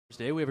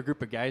Day. We have a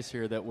group of guys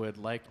here that would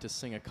like to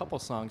sing a couple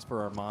songs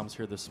for our moms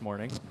here this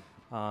morning.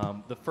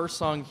 The first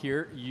song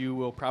here, you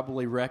will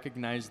probably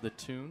recognize the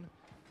tune,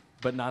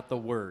 but not the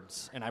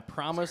words. And I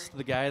promised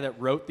the guy that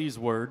wrote these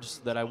words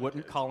that I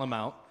wouldn't call him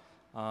out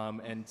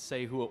and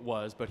say who it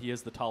was, but he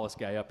is the tallest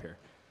guy up here.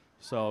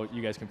 So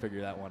you guys can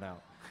figure that one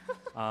out.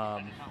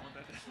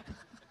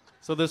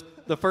 So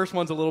the first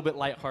one's a little bit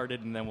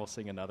lighthearted, and then we'll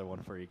sing another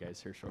one for you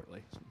guys here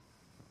shortly.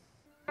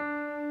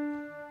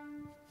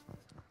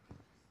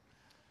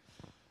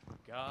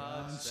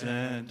 God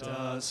sent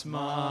us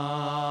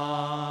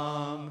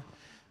Mom,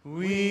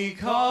 we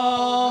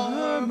call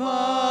her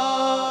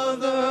Mother.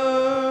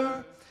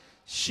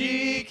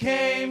 She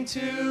came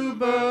to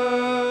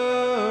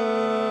birth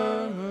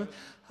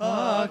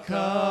a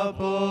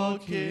couple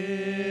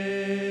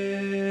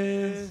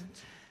kids.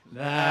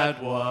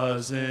 That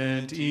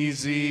wasn't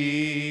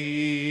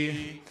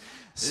easy,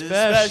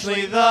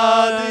 especially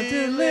the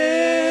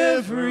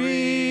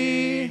delivery.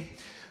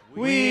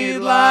 We'd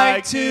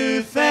like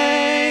to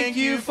thank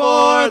you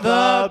for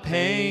the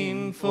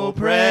painful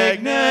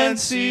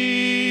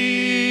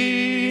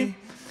pregnancy.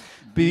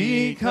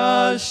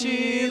 Because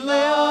she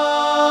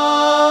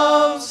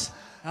loves,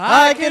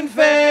 I can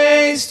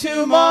face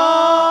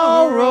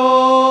tomorrow.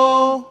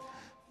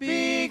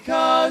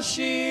 Because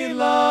she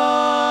loves,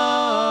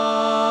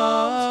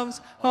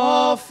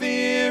 all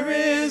fear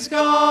is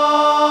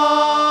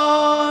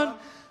gone.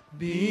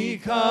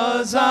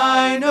 Because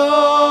I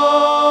know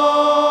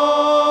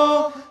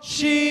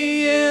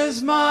she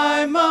is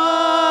my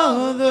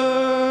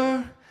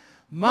mother.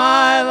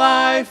 My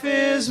life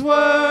is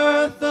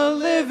worth the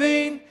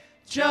living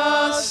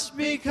just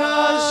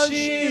because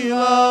she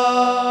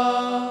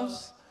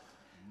loves.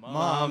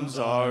 Moms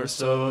are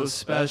so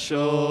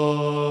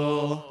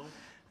special.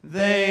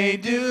 They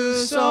do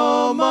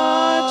so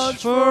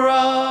much for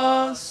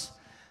us.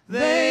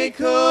 They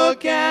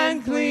cook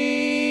and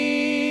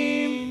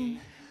clean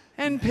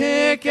and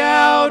pick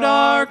out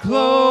our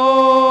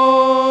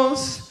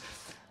clothes.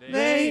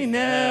 They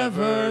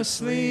never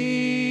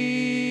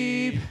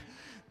sleep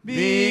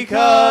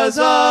because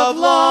of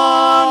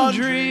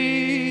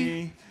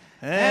laundry,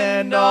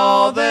 and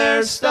all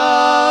their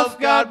stuff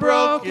got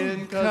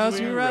broken because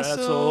we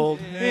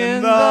wrestled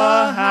in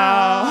the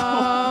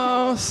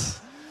house.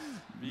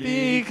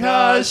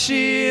 Because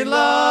she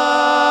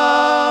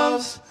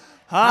loves,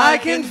 I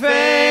can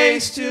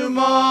face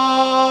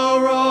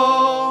tomorrow.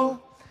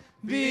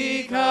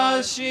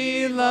 Because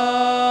she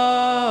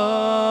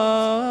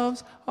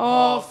loves,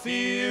 all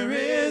fear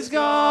is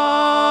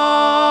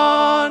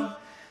gone.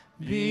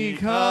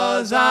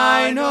 Because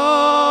I know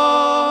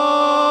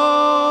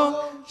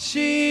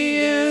she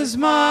is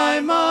my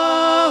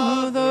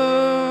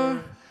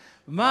mother.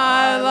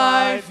 My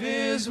life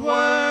is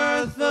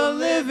worth the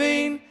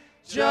living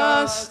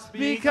just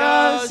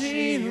because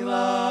she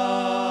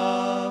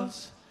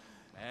loves.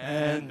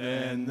 And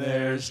then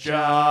there's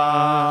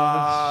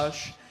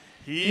Josh.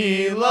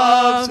 He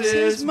loves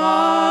his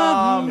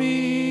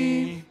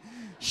mommy.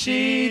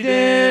 She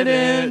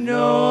didn't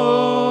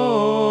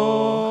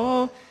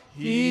know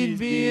he'd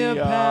be a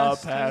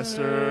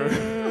pastor.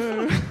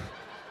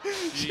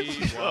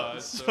 She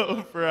was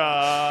surprised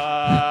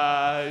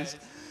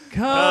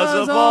 'cause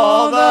of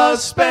all the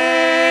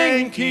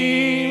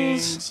spankings.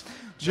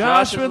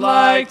 Josh would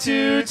like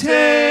to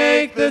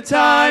take the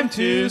time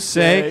to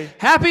say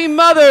Happy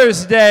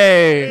Mother's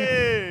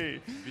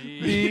Day.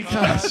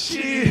 Because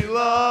she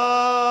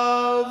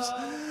loves,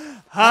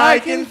 I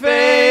can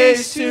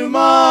face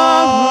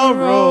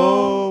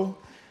tomorrow.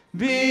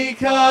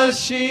 Because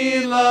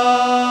she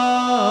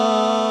loves,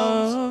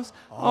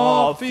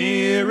 all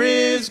fear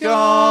is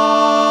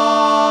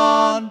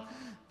gone.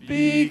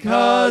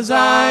 Because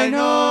I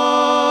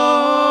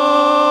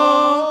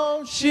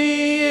know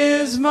she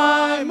is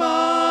my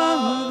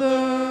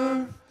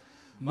mother.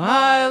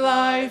 My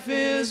life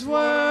is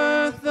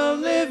worth the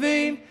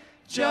living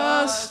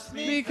just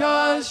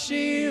because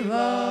she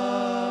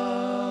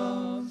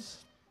loves.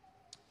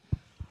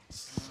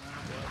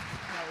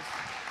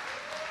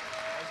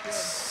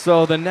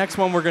 So the next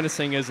one we're going to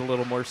sing is a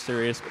little more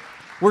serious.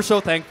 We're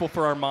so thankful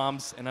for our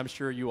moms, and I'm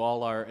sure you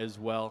all are as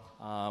well.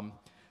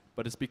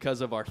 But it's because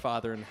of our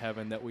Father in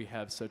heaven that we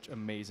have such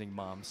amazing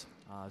moms.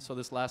 So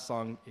this last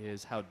song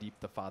is How Deep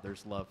the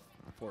Father's Love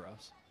for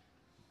Us.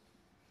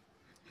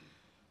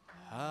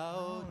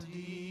 How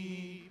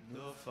deep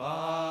the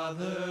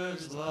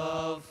Father's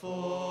love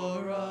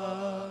for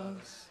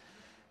us,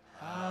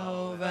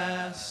 how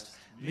vast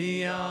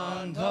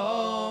beyond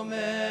all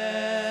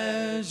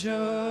measure,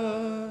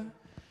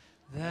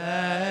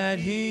 that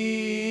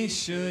He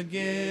should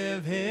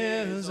give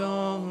His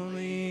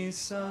only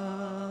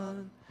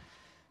Son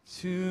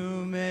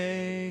to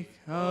make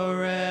a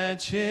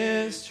wretch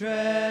His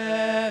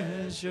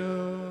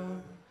treasure.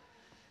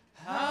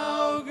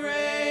 How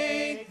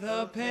great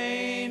the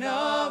pain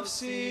of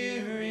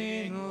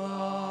searing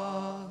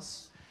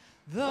loss.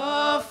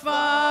 The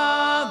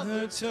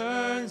Father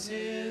turns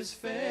His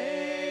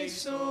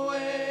face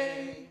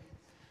away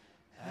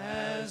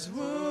as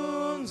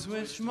wounds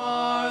which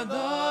mar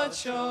the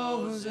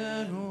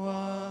chosen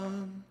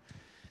one,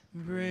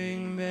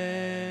 bring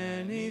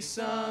many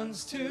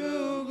sons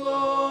to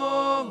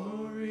glory.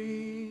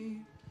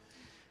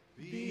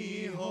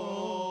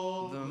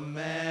 Behold the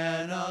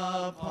man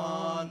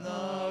upon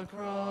the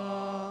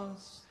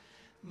cross,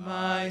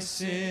 my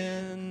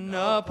sin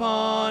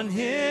upon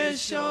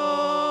his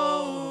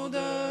shoulders.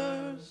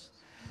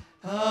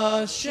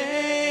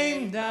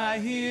 Ashamed I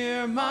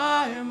hear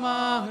my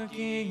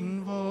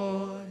mocking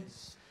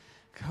voice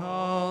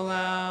call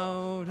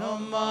out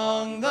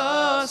among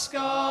the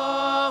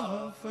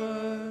scoffers.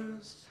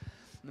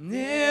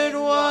 It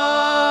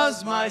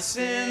was my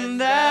sin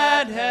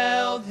that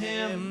held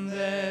him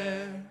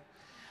there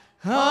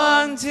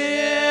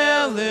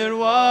until it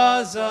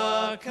was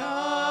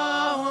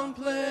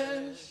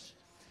accomplished.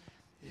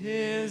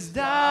 His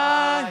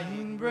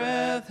dying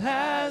breath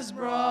has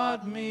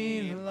brought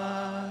me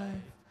life.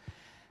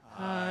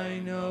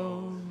 I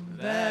know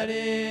that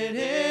it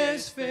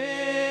is finished.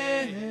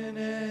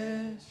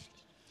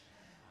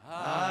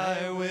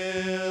 I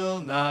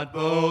will not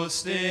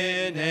boast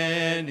in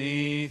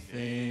anything,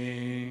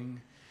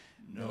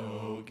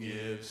 no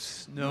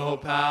gifts, no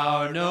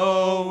power,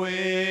 no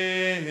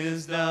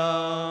wisdom,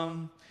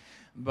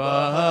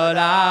 but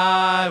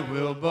I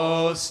will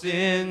boast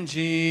in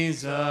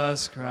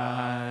Jesus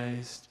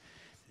Christ,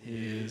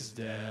 his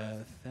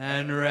death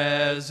and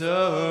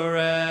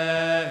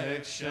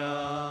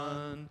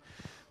resurrection.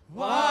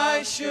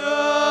 Why should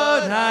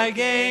I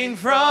gain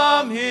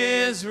from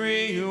his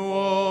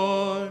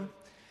reward?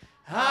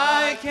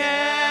 I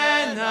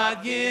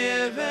cannot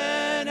give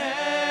an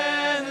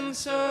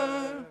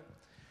answer,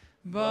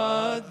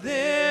 but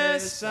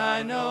this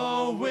I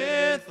know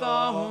with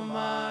all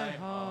my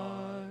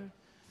heart: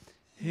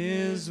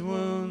 his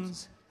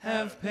wounds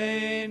have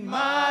paid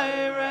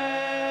my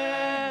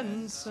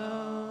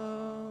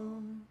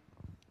ransom.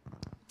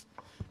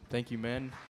 Thank you, men.